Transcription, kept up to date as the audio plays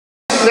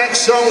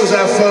next song was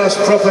our first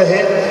proper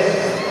hit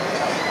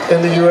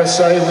in the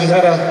USA. We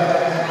had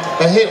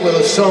a hit with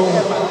a song.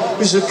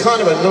 This is a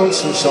kind of a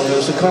nonsense song. It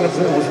was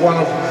one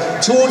of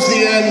towards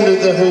the end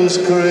of the Who's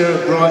career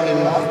of writing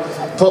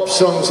pop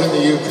songs in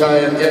the UK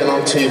and getting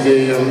on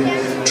TV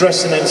and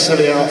dressing in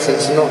silly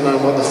outfits and not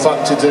knowing what the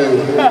fuck to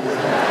do.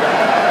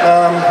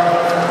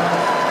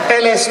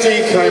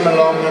 LSD came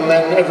along and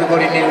then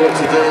everybody knew what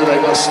to do. They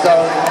got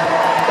stoned.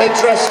 They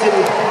dressed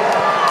in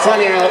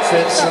funny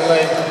outfits and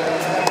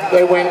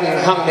they went and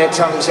hung their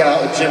tongues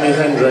out at Jimi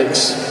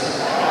Hendrix.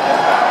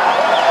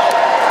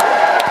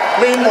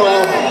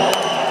 Meanwhile,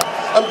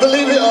 and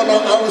believe it or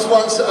not, I was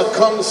once at a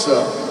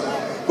concert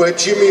where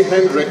Jimi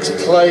Hendrix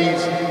played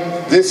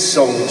this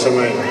song to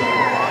me.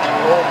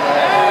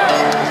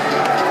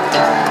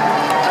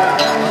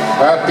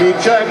 Happy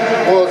Jack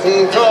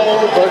wasn't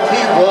told, but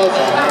he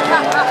wasn't.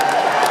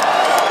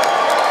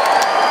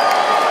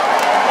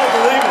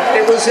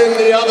 It was in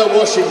the other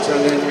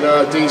Washington in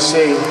DC.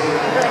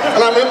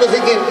 And I remember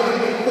thinking,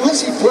 why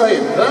is he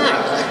playing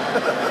that?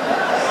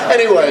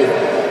 Anyway,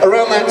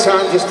 around that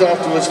time, just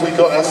afterwards, we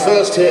got our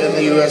first hit in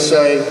the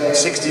USA,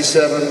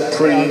 67,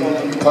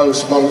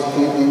 post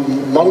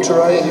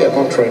Monterey? Yeah,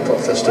 Monterey Pop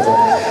Festival.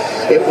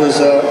 It was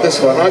this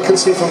one, I Can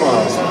See for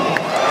Miles.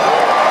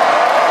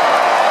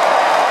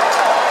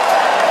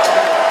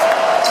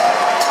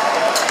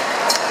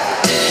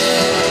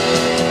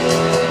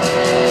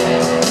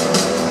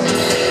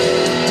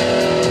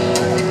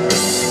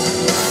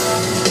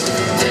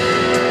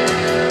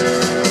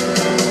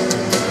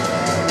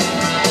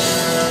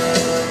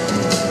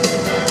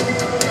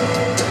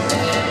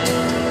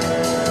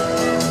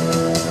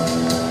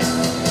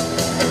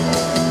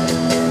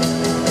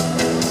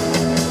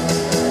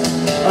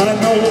 I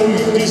know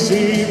you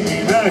deceive me,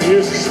 now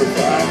here's the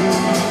surprise.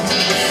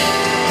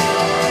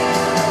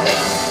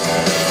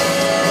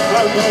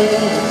 I know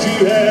that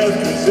you have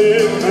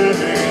possessed my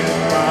hand in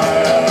my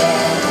eyes.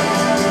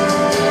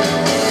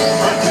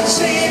 I can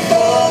see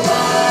for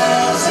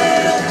miles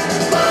and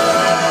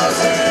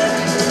miles and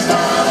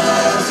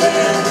miles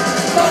and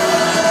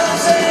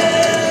miles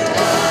and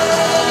miles.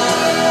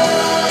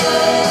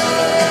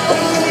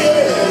 Oh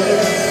yeah.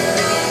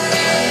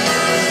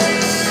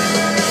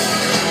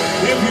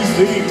 If you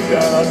think I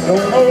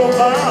don't know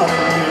about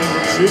the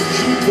tricks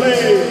you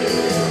play,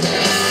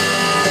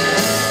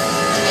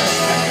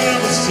 I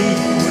never see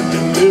you and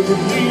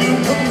deliberately you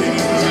put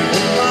things in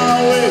my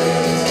way.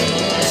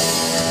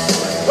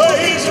 But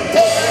he's a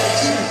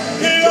poet,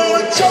 you're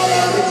gonna choke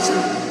on the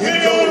truth, you're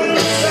gonna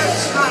lose that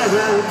time.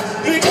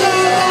 You got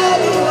all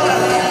the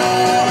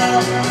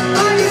while.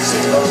 I can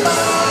see for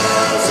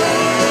miles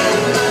and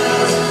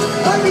miles,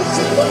 I can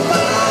see for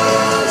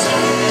miles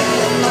and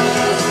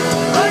miles,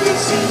 I can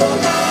see for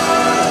miles.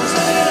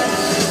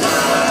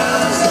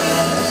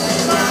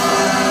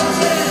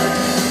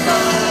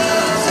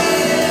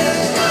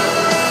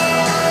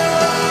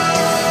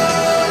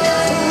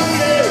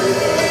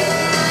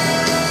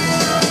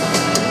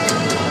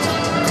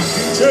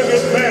 Took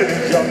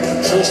advantage of my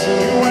trust in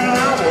you when I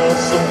was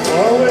so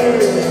far away.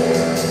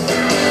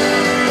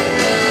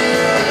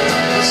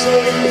 So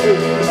you feel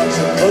like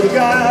some other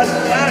guys,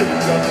 now you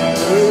got the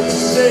nerve to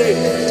say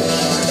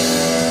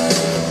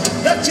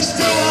that you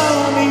still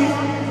want me.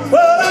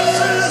 Well, that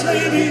says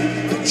maybe,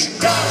 but you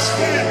just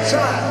can't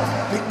try.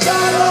 You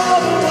got all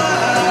the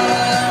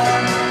while.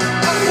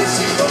 I can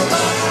see for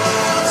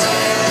miles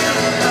and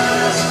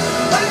miles.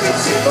 I can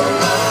see for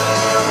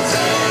miles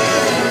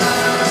and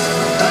miles.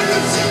 I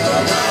can see for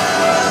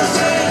miles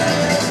and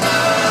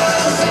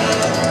miles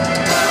and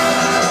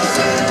miles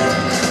and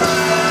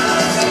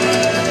miles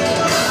and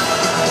miles.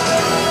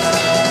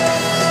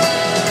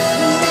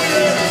 Ooh,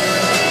 yeah.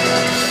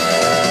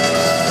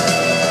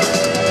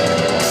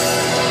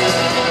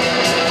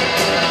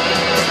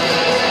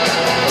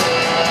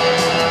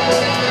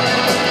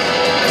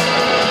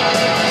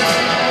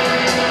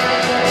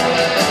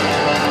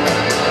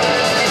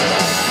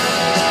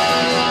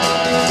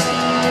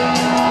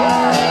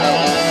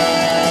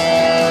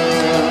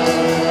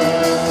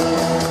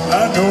 I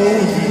know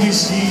you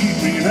deceive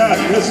me, now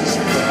here's a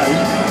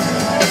surprise.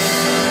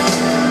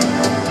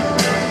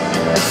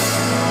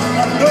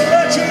 I know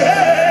that you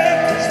had,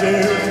 'cause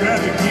there's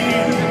nothing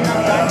in my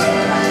eyes.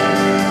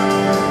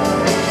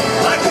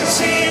 I can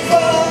see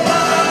for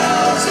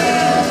miles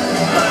and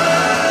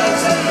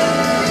miles and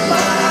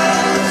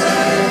miles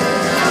and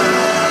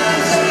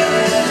miles and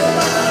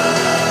miles.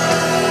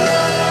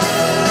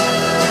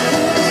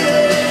 Ooh,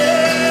 yeah.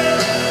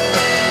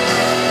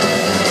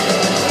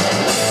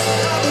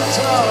 I've been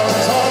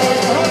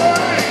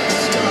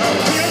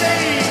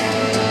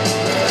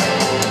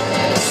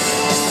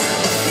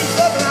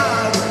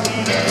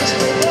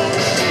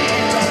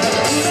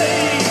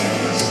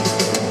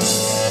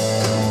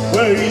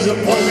well, he's a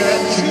poke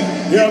at you,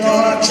 you're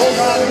gonna choke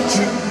out at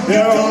you,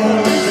 you're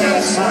gonna lose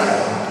that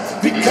smile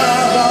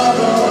because of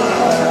the